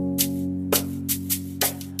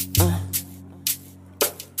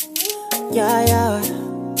Yeah, yeah.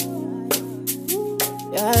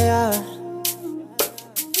 Yeah, yeah.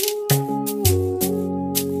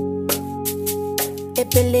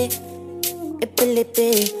 Epele,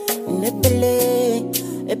 epelepe, nepele,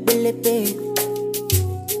 epelepe.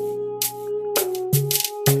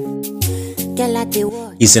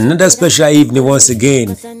 It's another special evening once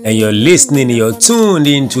again, and you're listening, you're tuned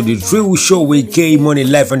into the Drill Show with K Money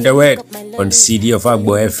live and direct on the CD of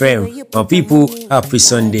Agbo FM. My people, happy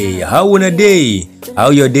Sunday. How was a day?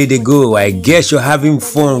 How your day they go? I guess you're having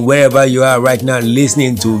fun wherever you are right now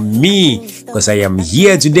listening to me, because I am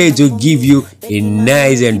here today to give you a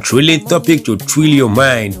nice and thrilling topic to thrill your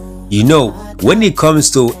mind. You know, when it comes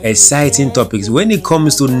to exciting topics, when it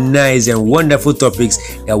comes to nice and wonderful topics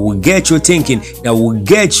that will get you thinking, that will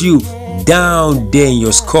get you down there in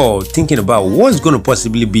your skull, thinking about what's going to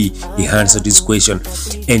possibly be the answer to this question.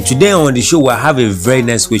 And today on the show, I have a very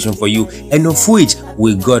nice question for you, and of which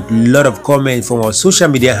we got a lot of comments from our social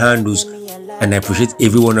media handles. And I appreciate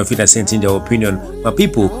every one of you that sent in their opinion. My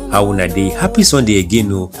people, how on a day? Happy Sunday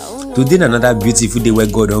again. Oh. Today another beautiful day where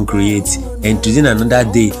God don't create. And today another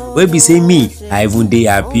day where be say me, I even day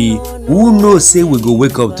happy. Who knows say we go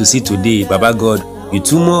wake up to see today. Baba God, you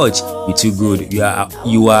too much, you too good. You are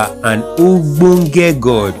an Ogbonge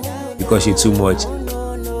God because you too much.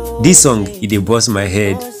 This song, it bust my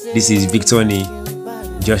head. This is Victony,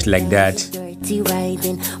 just like that.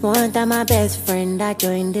 Riding. One time my best friend I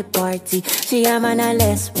joined the party. She a man a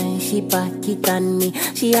less when she back it on me.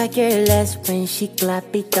 She a careless when she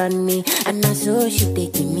clap it on me. And I saw she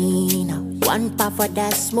taking me now. One puff of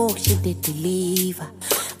that smoke she did deliver.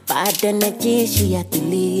 Bad energy she had to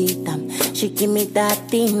lead them. She give me that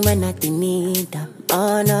thing when I didn't need them.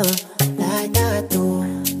 Oh no, like that too.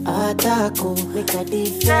 Atako, make a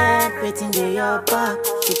different, waiting to your back.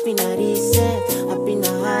 She been a reset, I been a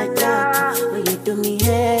hijack. When you do me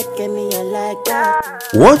head, get me a like that.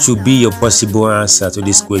 What should be your possible answer to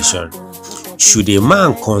this question? Should a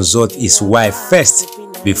man consult his wife first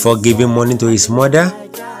before giving money to his mother?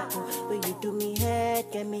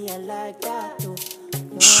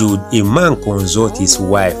 Should a man consult his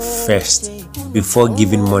wife first before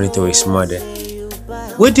giving money to his mother?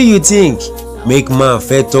 What do you think? Make man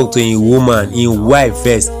first talk to him woman, him wife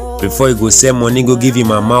first before he go send money, go give him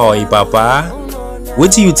mama or him papa.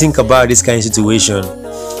 What do you think about this kind of situation?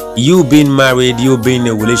 You being married, you being in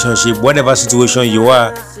a relationship, whatever situation you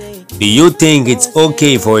are, do you think it's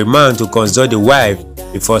okay for a man to consult the wife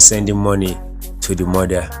before sending money to the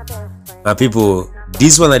mother? My people,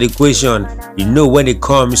 this one is the question. You know, when it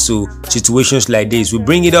comes to situations like this, we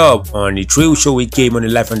bring it up on the Drill Show with K Money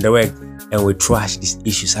Live and Direct, and we trash these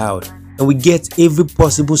issues out. And we get every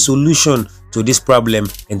possible solution to this problem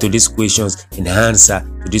and to these questions and answer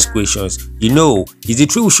to these questions. You know, it's the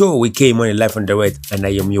Drill Show with K Money Live and Direct, and I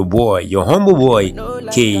am your boy, your humble boy,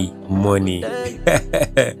 K Money.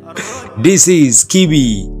 This is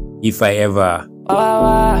Kibi, if I ever.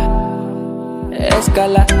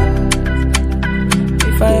 Escala,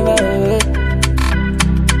 if I ever.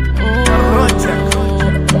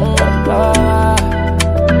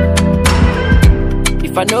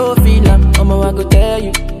 If I know feel I'm I go tell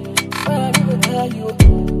you.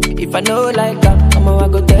 If I know like I'm I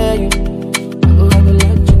go tell you.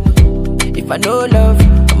 If I know love,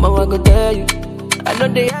 I'm I go tell you. I know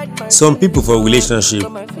they hide. Some people for relationship,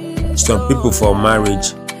 some people for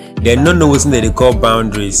marriage, they don't know what they call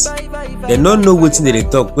boundaries. They don't know what they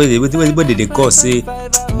talk. What they call say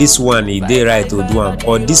this one is they right to do them,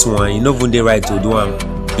 or this one is not even they right to do them.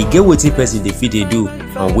 You get what person they fit they do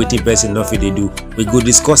and what person not fit they do. We go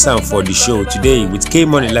discuss them for the show today with K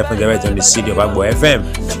Money Live and Direct on the CD of Agbo FM.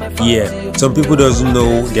 Yeah, some people doesn't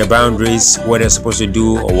know their boundaries, what they're supposed to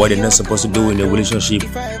do or what they're not supposed to do in a relationship.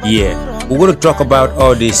 Yeah, we're going to talk about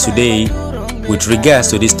all this today with regards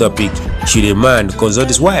to this topic. Should a man consult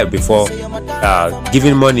his wife before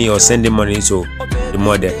giving money or sending money to the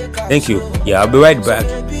mother? Thank you. Yeah, I'll be right back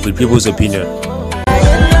with people's opinion.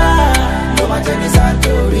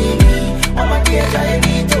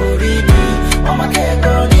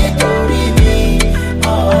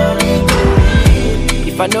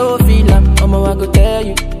 If I know feel I'm I go tell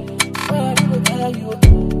you.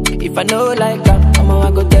 If I know like I'm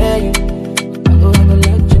I go tell you.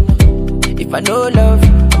 If I know love,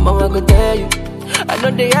 I'm I go tell you. I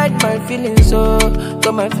know they hide my feelings, so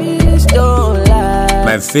my feelings don't lie.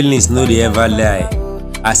 My feelings no they ever lie.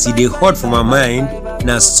 I see they hurt for my mind,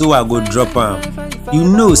 now so I go drop them. You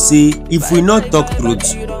know, say if we not talk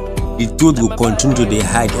truth, the truth will continue to dey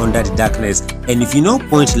hide under the darkness. And if you no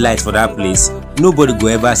point light for that place, nobody go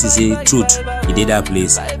ever see say truth in that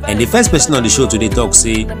place. And the first person on the show today talk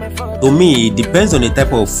say To me, it depends on the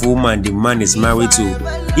type of woman the man is married to.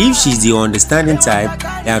 If she's the understanding type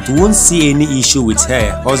that won't see any issue with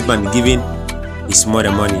her husband giving his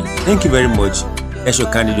mother money. Thank you very much. That's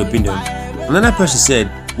your candid opinion. Another person said,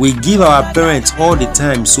 we give our parents all the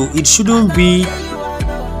time, so it shouldn't be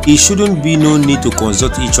no need to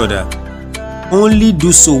consult each other. Only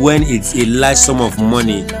do so when it's a large sum of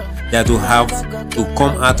money that will have to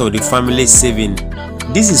come out of the family saving.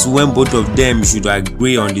 This is when both of them should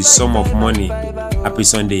agree on the sum of money. Happy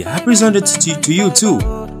Sunday. Happy Sunday to you too.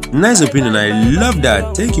 Nice opinion. I love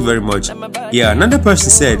that. Thank you very much. Yeah, another person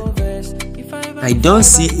said, I don't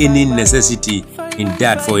see any necessity in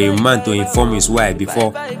that for a man to inform his wife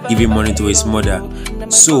before giving money to his mother.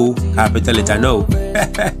 So, capital letter no.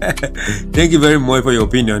 Thank you very much for your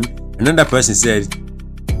opinion. Another person said,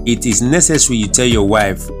 it is necessary you tell your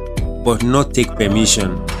wife, but not take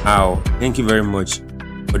permission. How? Thank you very much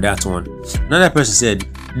for that one. Another person said,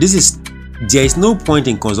 there is no point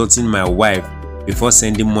in consulting my wife before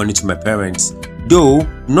sending money to my parents. Though,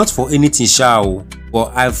 not for anything shall,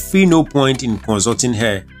 but I feel no point in consulting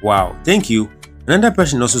her. Wow, thank you. Another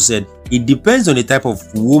person also said, it depends on the type of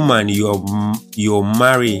woman you're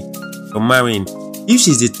marrying. If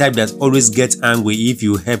she's the type that always gets angry if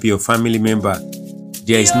you help your family member,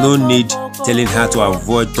 there is no need telling her to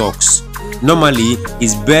avoid talks. Normally,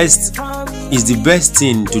 it's the best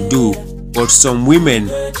thing to do, but some women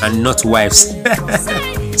are not wives.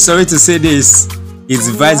 Sorry to say this, it's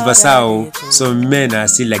vice versa. Some men are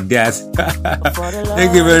still like that.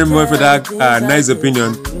 Thank you very much for that nice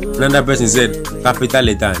opinion. Another person said, capital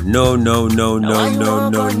letter, no,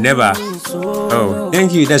 never. Oh,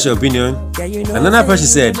 thank you, that's your opinion. Another person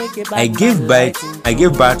said, I gave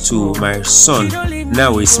birth to my son,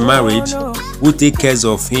 now he's married, who take care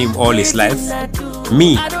of him all his life.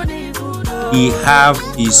 Me, he have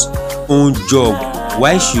his own job.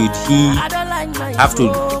 Why should he have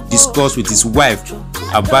to discuss with his wife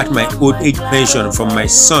about my old age pension from my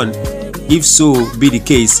son? If so be the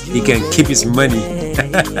case, he can keep his money.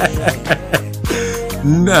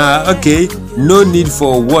 Nah, okay, no need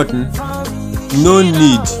for what?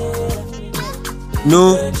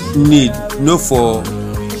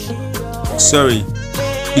 Sorry,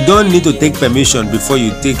 you don't need to take permission before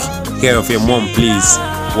you take care of your mom, please.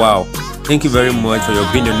 Wow, thank you very much for your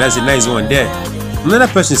opinion. That's a nice one there. Another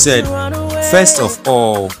person said, first of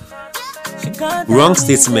all, wrong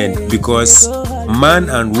statement, because man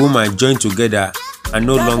and woman join together are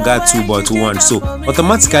no longer two but one, so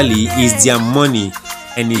automatically it's their money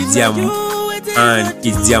and it's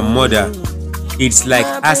their mother. It's like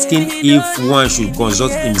asking if one should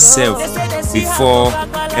consult himself before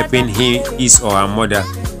helping his or her mother.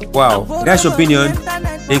 Wow, that's your opinion.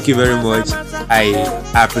 Thank you very much. I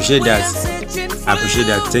appreciate that.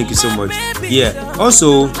 Thank you so much. Yeah,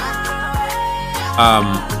 also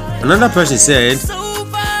another person said,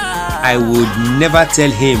 I would never tell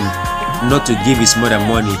him not to give his mother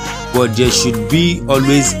money, but there should be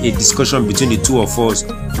always a discussion between the two of us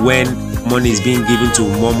when money is being given to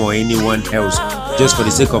mom or anyone else, just for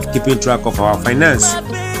the sake of keeping track of our finance,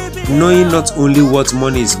 knowing not only what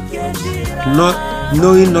money is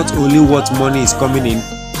coming in,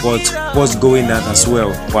 but what's going out as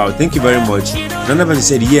well. Wow, thank you very much. Another person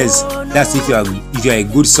said, yes, that's if you are a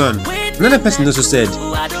good son. Another person also said,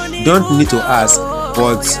 don't need to ask,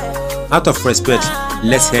 but out of respect,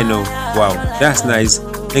 let her know. Wow, that's nice.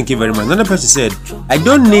 Thank you very much. Another person said, I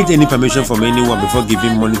don't need any permission from anyone before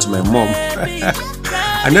giving money to my mom.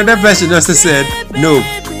 Another person also said, no,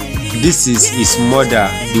 this is his mother,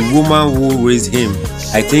 the woman who raised him.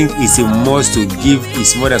 I think it's a must to give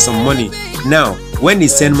his mother some money. Now, when he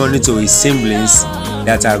send money to his siblings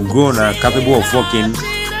that are grown and capable of working,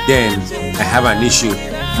 then I have an issue.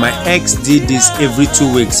 My ex did this every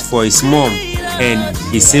 2 weeks for his mom and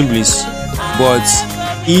his siblings, but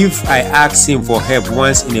if I ask him for help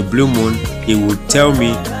once in a blue moon, he would tell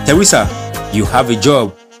me, Teresa, you have a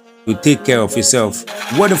job to take care of yourself.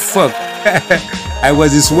 What the fuck? I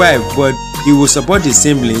was his wife, but he will support his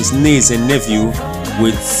siblings, niece and nephew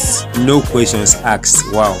with no questions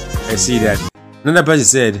asked. Wow, I see that. Another person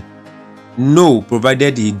said, no,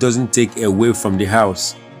 provided he doesn't take away from the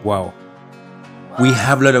house. Wow. We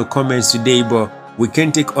have a lot of comments today, but we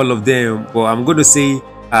can't take all of them. But I'm going to say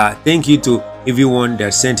thank you to everyone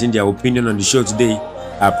that sent in their opinion on the show today.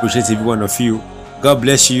 I appreciate every one of you. God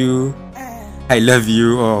bless you. I love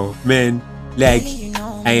you. Oh man, like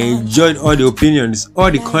I enjoyed all the opinions,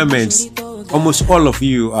 all the comments. Almost all of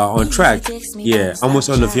you are on track. Yeah, almost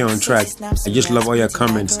all of you are on track. I just love all your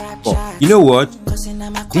comments. But you know what?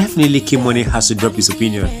 Definitely K Money has to drop his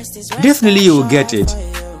opinion. Definitely you will get it.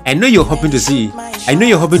 I know you're hoping to see I know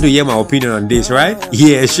you're hoping to hear my opinion on this, right?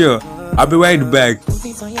 Yeah, sure. I'll be right back.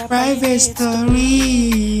 Private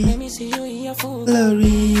story.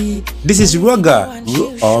 Glory. This is Roger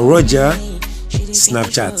or Roger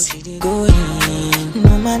Snapchat.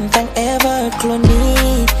 No man can ever clone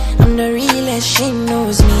me. I'm the realest, she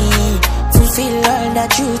knows me. Fulfill all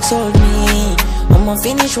that you told me. I'ma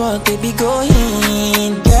finish work, baby, go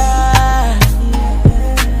in. Yeah,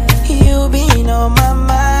 you been on my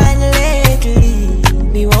mind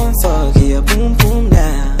lately. We won't forget, boom boom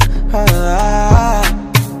now.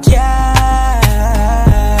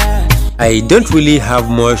 I don't really have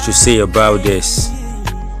much to say about this,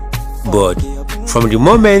 but from the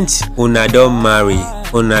moment una don't marry,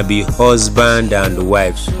 una be husband and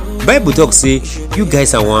wife. Bible talk say you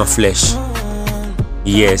guys are one flesh.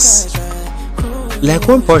 Yes, like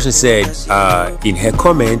one person said in her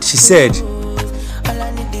comment, she said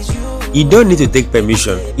you don't need to take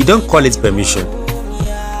permission, you don't call it permission,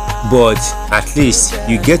 but at least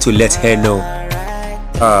you get to let her know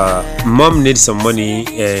mom needs some money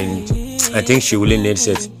and I think she really needs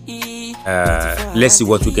it. Let's see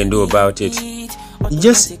what we can do about it.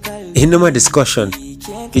 Just a normal discussion.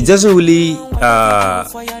 It doesn't really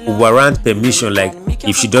warrant permission, like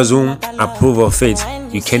if she doesn't approve of it,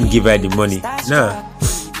 you can't give her the money. Nah,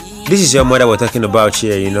 this is your mother we're talking about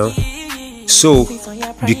here, you know. So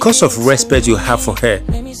because of respect you have for her,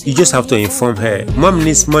 you just have to inform her mom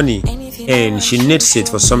needs money and she needs it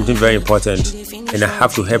for something very important and I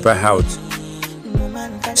have to help her out.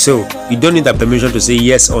 So you don't need that permission to say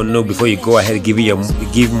yes or no before you go ahead give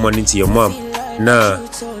money to your mom. Nah,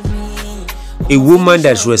 a woman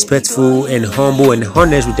that's respectful and humble and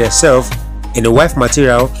honest with herself and a wife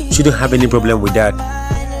material shouldn't have any problem with that.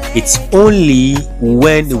 It's only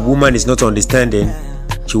when the woman is not understanding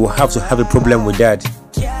she will have to have a problem with that.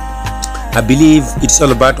 I believe it's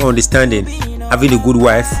all about understanding, having a good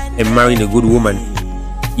wife and marrying a good woman.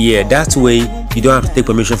 Yeah, that way you don't have to take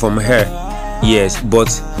permission from her. Yes, but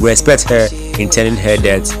respect her in telling her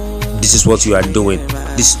that this is what you are doing.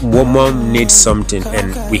 This woman needs something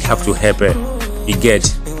and we have to help her. You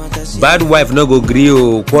get? Bad wife no go gree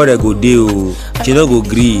o, quarter go deal. She no go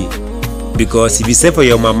gree, because if you send for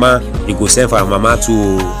your mama, you go send for her mama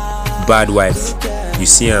to bad wife. You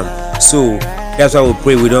see him? So that's why we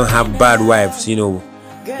pray we don't have bad wives, you know,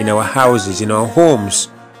 in our houses, in our homes,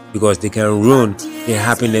 because they can ruin the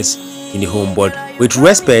happiness in the home. But with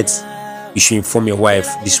respect, you should inform your wife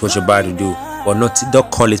this is what you're about to do, or not. Don't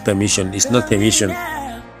call it permission. It's not permission.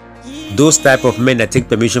 Those type of men that take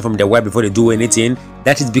permission from their wife before they do anything,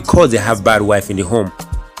 that is because they have bad wife in the home.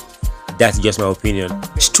 That's just my opinion.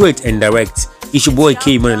 Straight and direct. It's your boy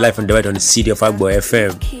K Money Life and Direct on the City of Agbo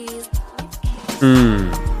FM.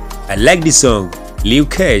 I like this song. Lil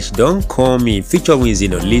Cash, Don't Call Me, feature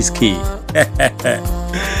Winzin on Liz Key.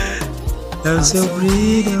 I'm so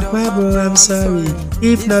free of my bro, I'm sorry.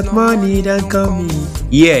 If not money, don't call me.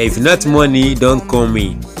 Yeah, if not money, don't call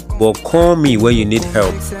me. But call me when you need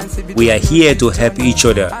help. We are here to help each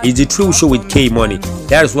other. It's the True Show with K Money.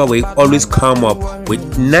 That is why we always come up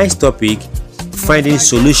with nice topic, finding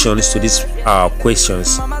solutions to these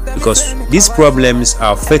questions, because these problems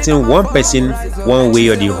are affecting one person one way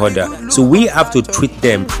or the other. So we have to treat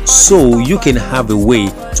them so you can have a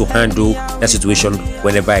way to handle that situation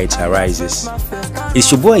whenever it arises.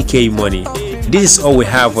 It's your boy K Money. This is all we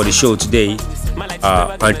have for the show today.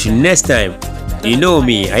 Until next time, you know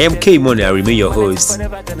me, I am K Money. I remain your host.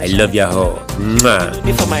 I love you all. Mwah.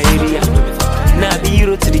 For my area, now be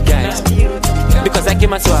hero to the guys. Because I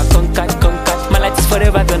came out so I conquered. My light is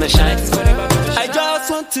forever gonna shine. I just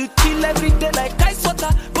want to chill every day like ice water.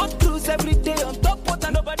 Go cruise every day on